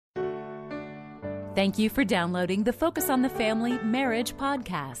Thank you for downloading the Focus on the Family Marriage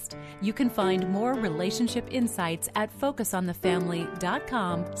podcast. You can find more relationship insights at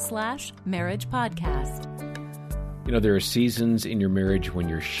focusonthefamily.com/marriage podcast. You know, there are seasons in your marriage when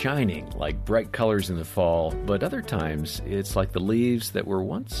you're shining, like bright colors in the fall, but other times it's like the leaves that were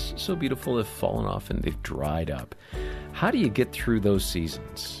once so beautiful have fallen off and they've dried up. How do you get through those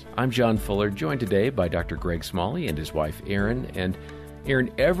seasons? I'm John Fuller, joined today by Dr. Greg Smalley and his wife Erin. And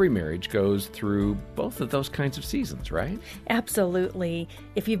Erin, every marriage goes through both of those kinds of seasons, right? Absolutely.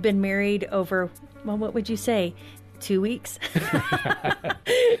 If you've been married over, well, what would you say, 2 weeks?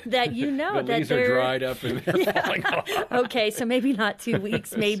 That you know the that leaves are dried up and they're falling off. Okay, so maybe not 2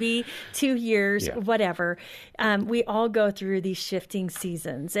 weeks, maybe 2 years, whatever. We all go through these shifting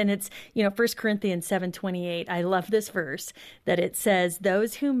seasons. And it's, 1 Corinthians 7:28. I love this verse that it says,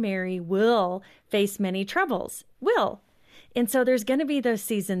 those who marry will face many troubles. Will. And so there's going to be those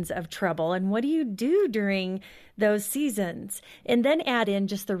seasons of trouble. And what do you do during those seasons? And then add in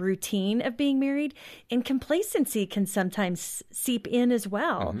just the routine of being married. And complacency can sometimes seep in as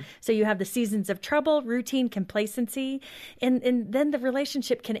well. Mm-hmm. So you have the seasons of trouble, routine, complacency. And then the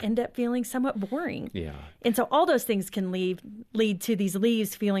relationship can end up feeling somewhat boring. Yeah. And so all those things can lead to these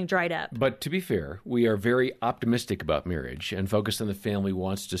leaves feeling dried up. But to be fair, we are very optimistic about marriage, and Focus on the Family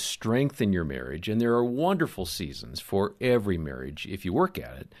wants to strengthen your marriage. And there are wonderful seasons for every marriage if you work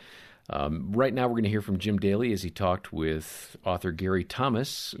at it. Right now, we're going to hear from Jim Daly as he talked with author Gary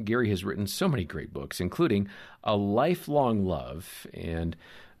Thomas. Gary has written so many great books, including A Lifelong Love. And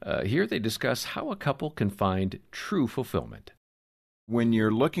here they discuss how a couple can find true fulfillment. When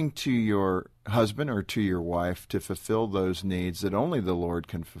you're looking to your husband or to your wife to fulfill those needs that only the Lord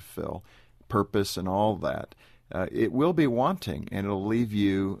can fulfill, purpose and all that, it will be wanting, and it'll leave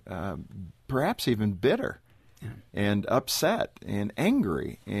you perhaps even bitter. And upset and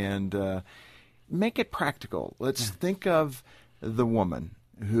angry, and make it practical. Let's think of the woman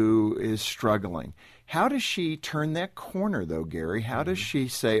who is struggling. How does she turn that corner, though, Gary? How does she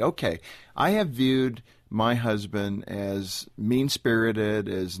say, okay, I have viewed my husband as mean-spirited,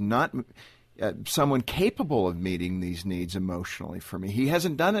 as not someone capable of meeting these needs emotionally for me. He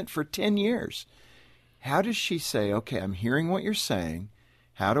hasn't done it for 10 years. How does she say, okay, I'm hearing what you're saying.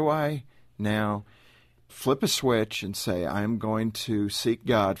 How do I now flip a switch and say, I'm going to seek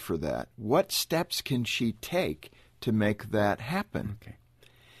God for that? What steps can she take to make that happen? Okay.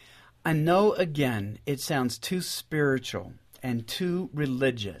 I know, again, it sounds too spiritual and too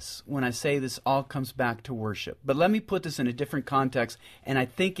religious when I say this all comes back to worship. But let me put this in a different context, and I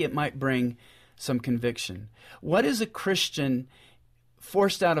think it might bring some conviction. What is a Christian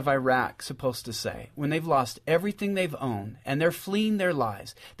forced out of Iraq supposed to say when they've lost everything they've owned and they're fleeing their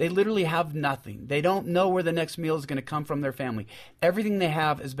lives? They literally have nothing. They don't know where the next meal is going to come from their family. Everything they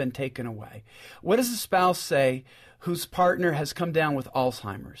have has been taken away. What does a spouse say whose partner has come down with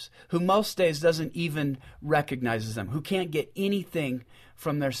Alzheimer's, who most days doesn't even recognize them, who can't get anything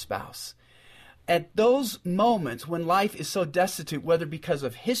from their spouse? At those moments when life is so destitute, whether because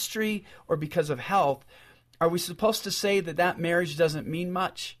of history or because of health, are we supposed to say that that marriage doesn't mean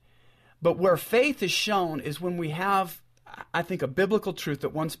much? But where faith is shown is when we have, I think, a biblical truth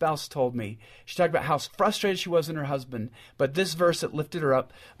that one spouse told me. She talked about how frustrated she was in her husband, but this verse that lifted her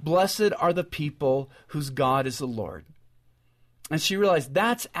up, blessed are the people whose God is the Lord. And she realized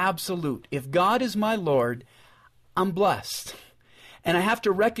that's absolute. If God is my Lord, I'm blessed. And I have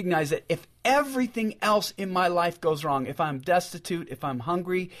to recognize that if everything else in my life goes wrong, if I'm destitute, if I'm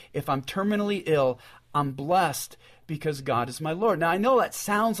hungry, if I'm terminally ill, I'm blessed because God is my Lord. Now, I know that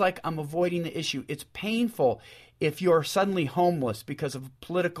sounds like I'm avoiding the issue. It's painful if you're suddenly homeless because of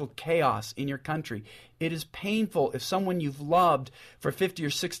political chaos in your country. It is painful if someone you've loved for 50 or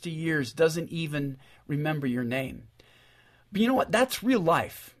 60 years doesn't even remember your name. But you know what? That's real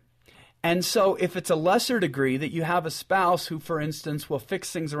life. And so if it's a lesser degree that you have a spouse who, for instance, will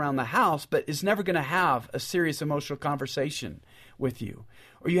fix things around the house but is never going to have a serious emotional conversation with you,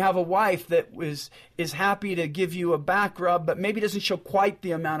 or you have a wife that is happy to give you a back rub but maybe doesn't show quite the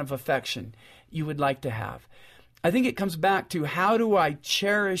amount of affection you would like to have. I think it comes back to, how do I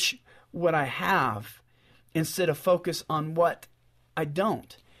cherish what I have instead of focus on what I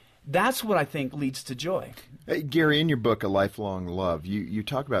don't? That's what I think leads to joy. Hey, Gary, in your book, A Lifelong Love, you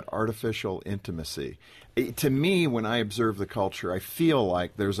talk about artificial intimacy. To me, when I observe the culture, I feel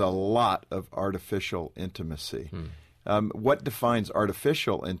like there's a lot of artificial intimacy. What defines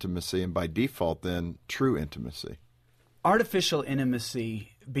artificial intimacy, and by default then true intimacy? Artificial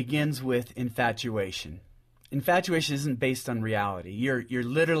intimacy begins with infatuation. infatuation isn't based on reality. You're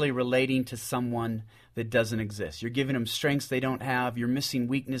literally relating to someone that doesn't exist. You're giving them strengths they don't have. You're missing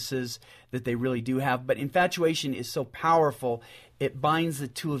weaknesses that they really do have. But infatuation is so powerful, it binds the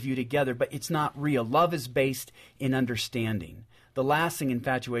two of you together, but it's not real. Love is based in understanding. The last thing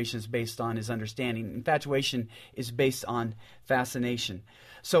infatuation is based on is understanding. Infatuation is based on fascination.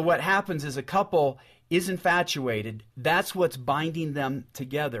 So what happens is a couple is infatuated. That's what's binding them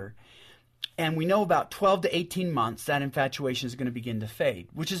together. And we know about 12 to 18 months that infatuation is going to begin to fade,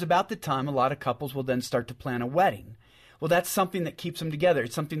 which is about the time a lot of couples will then start to plan a wedding. Well, that's something that keeps them together.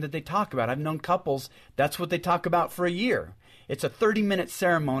 It's something that they talk about. I've known couples, that's what they talk about for a year. It's a 30-minute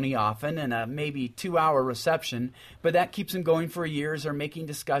ceremony often and a maybe 2-hour reception, but that keeps them going for a year as they're making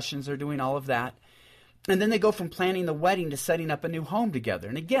discussions, they're doing all of that. And then they go from planning the wedding to setting up a new home together.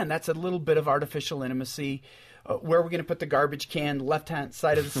 And again, that's a little bit of artificial intimacy. Where are we going to put the garbage can, the left-hand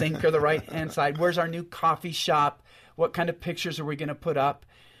side of the sink or the right-hand side? Where's our new coffee shop? What kind of pictures are we going to put up?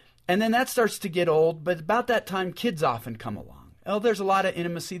 And then that starts to get old, but about that time, kids often come along. Oh, there's a lot of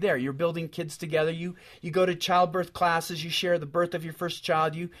intimacy there. You're building kids together. You go to childbirth classes. You share the birth of your first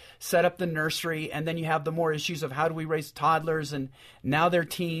child. You set up the nursery, and then you have the more issues of how do we raise toddlers, and now they're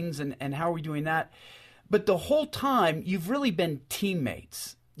teens, and how are we doing that? But the whole time, you've really been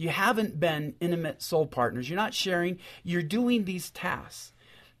teammates. You haven't been intimate soul partners. You're not sharing. You're doing these tasks.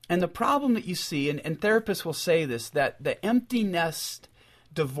 And the problem that you see, and therapists will say this, that the empty nest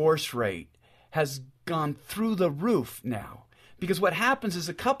divorce rate has gone through the roof now. Because what happens is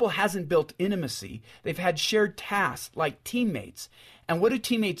a couple hasn't built intimacy. They've had shared tasks like teammates. And what do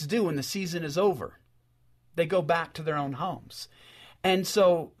teammates do when the season is over? They go back to their own homes. And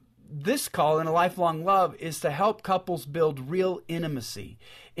so this call in A Lifelong Love is to help couples build real intimacy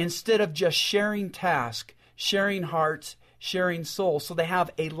instead of just sharing tasks, sharing hearts, sharing souls. So they have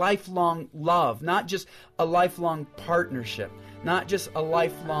a lifelong love, not just a lifelong partnership, not just a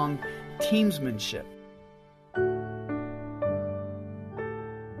lifelong teamsmanship.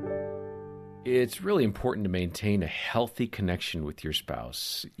 It's really important to maintain a healthy connection with your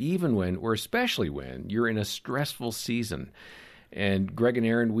spouse, even when, or especially when, you're in a stressful season. And Greg and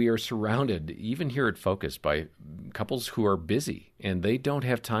Erin, we are surrounded, even here at Focus, by couples who are busy, and they don't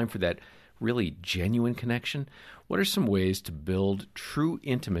have time for that really genuine connection. What are some ways to build true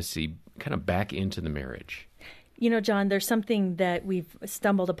intimacy kind of back into the marriage? You know, John, there's something that we've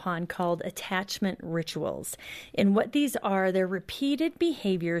stumbled upon called attachment rituals. And what these are, they're repeated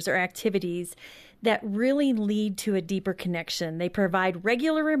behaviors or activities that really lead to a deeper connection. They provide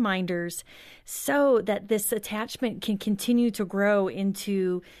regular reminders so that this attachment can continue to grow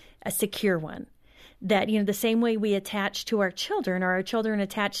into a secure one. That, you know, the same way we attach to our children, or our children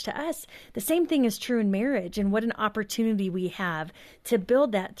attach to us, the same thing is true in marriage. And what an opportunity we have to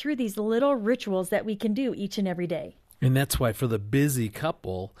build that through these little rituals that we can do each and every day. And that's why for the busy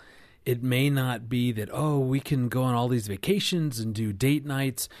couple, it may not be that, oh, we can go on all these vacations and do date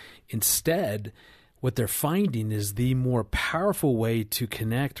nights. Instead, what they're finding is the more powerful way to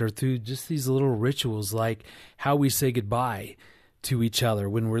connect are through just these little rituals, like how we say goodbye to each other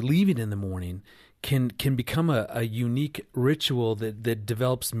when we're leaving in the morning can become a unique ritual that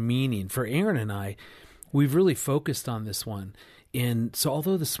develops meaning. For Erin and I, we've really focused on this one. And so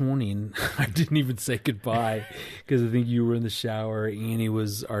although this morning I didn't even say goodbye because I think you were in the shower, Annie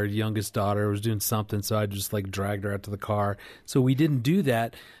was our youngest daughter, was doing something, so I just like dragged her out to the car. So we didn't do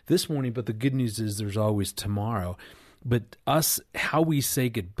that this morning, but the good news is there's always tomorrow. But us, how we say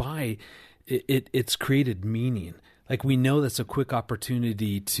goodbye, it's created meaning. Like we know that's a quick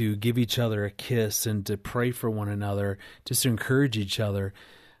opportunity to give each other a kiss and to pray for one another, just to encourage each other.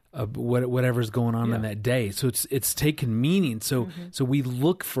 Whatever's going on in that day. So it's taken meaning. So so we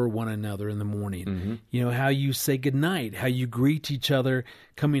look for one another in the morning. Mm-hmm. You know, how you say goodnight, how you greet each other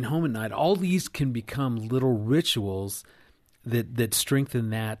coming home at night. All these can become little rituals that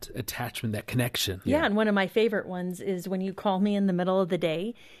strengthen that attachment, that connection. Yeah, and one of my favorite ones is when you call me in the middle of the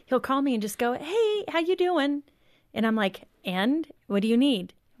day, he'll call me and just go, "Hey, how you doing?" And I'm like, "And what do you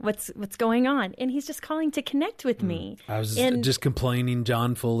need? What's going on?" And he's just calling to connect with me. I was just complaining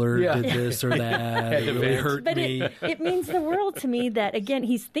John Fuller did this or that. It really hurt me. It means the world to me that, again,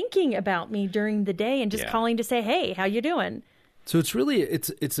 he's thinking about me during the day and just calling to say, "Hey, how you doing?" So it's really,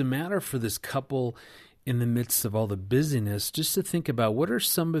 it's a matter for this couple in the midst of all the busyness just to think about what are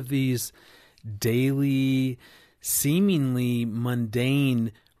some of these daily, seemingly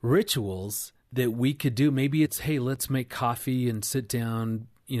mundane rituals that we could do. Maybe it's, hey, let's make coffee and sit down,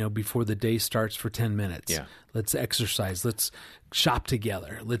 before the day starts for 10 minutes. Yeah. Let's exercise. Let's shop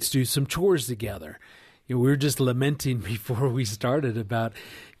together. Let's do some chores together. we were just lamenting before we started about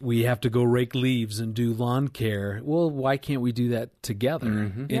we have to go rake leaves and do lawn care. Well, why can't we do that together?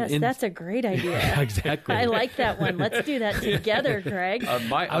 Mm-hmm. Yes, that's a great idea. Exactly. I like that one. Let's do that together, Greg.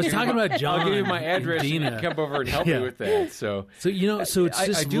 I was talking about John. I'll give you my address. Dina. And come over and help me with that. So it's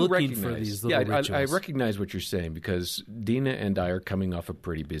just I do looking for these little rituals. I recognize what you're saying because Dina and I are coming off a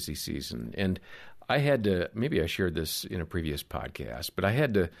pretty busy season, and I had to. Maybe I shared this in a previous podcast, but I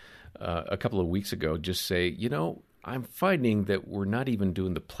had to a couple of weeks ago just say, I'm finding that we're not even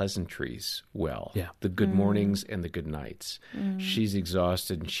doing the pleasantries well. Yeah. The good mornings and the good nights. She's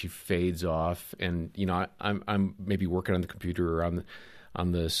exhausted and she fades off, and I'm maybe working on the computer or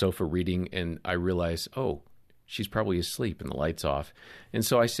on the sofa reading, and I realize, she's probably asleep and the light's off. And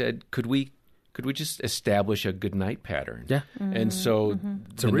so I said, could we just establish a good night pattern? Yeah. And so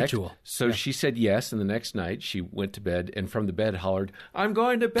it's a ritual. She said yes, and the next night she went to bed, and from the bed hollered, "I'm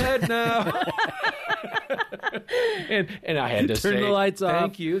going to bed now." and I had to Turn say, the lights off.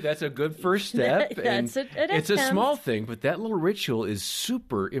 "Thank you. That's a good first step." It's a small thing, but that little ritual is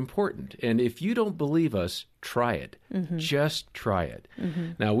super important. And if you don't believe us, try it. Just try it.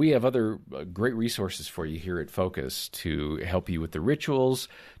 Now, we have other great resources for you here at Focus to help you with the rituals,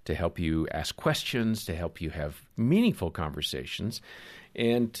 to help you ask questions, to help you have meaningful conversations,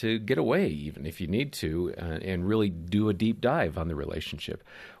 and to get away, even if you need to, and really do a deep dive on the relationship.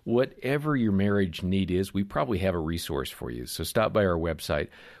 Whatever your marriage need is, we probably have a resource for you. So stop by our website.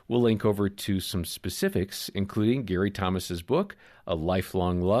 We'll link over to some specifics, including Gary Thomas's book, A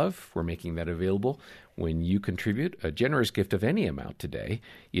Lifelong Love. We're making that available when you contribute a generous gift of any amount today,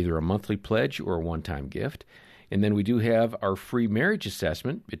 either a monthly pledge or a one-time gift. And then we do have our free marriage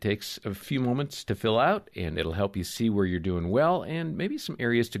assessment. It takes a few moments to fill out, and it'll help you see where you're doing well and maybe some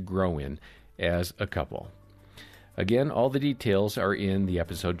areas to grow in as a couple. Again, all the details are in the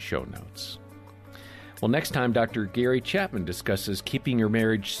episode show notes. Well, next time, Dr. Gary Chapman discusses keeping your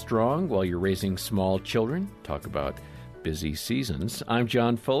marriage strong while you're raising small children. Talk about busy seasons. I'm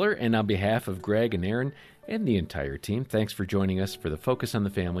John Fuller, and on behalf of Greg and Erin and the entire team, thanks for joining us for the Focus on the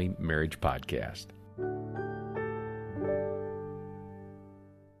Family Marriage Podcast.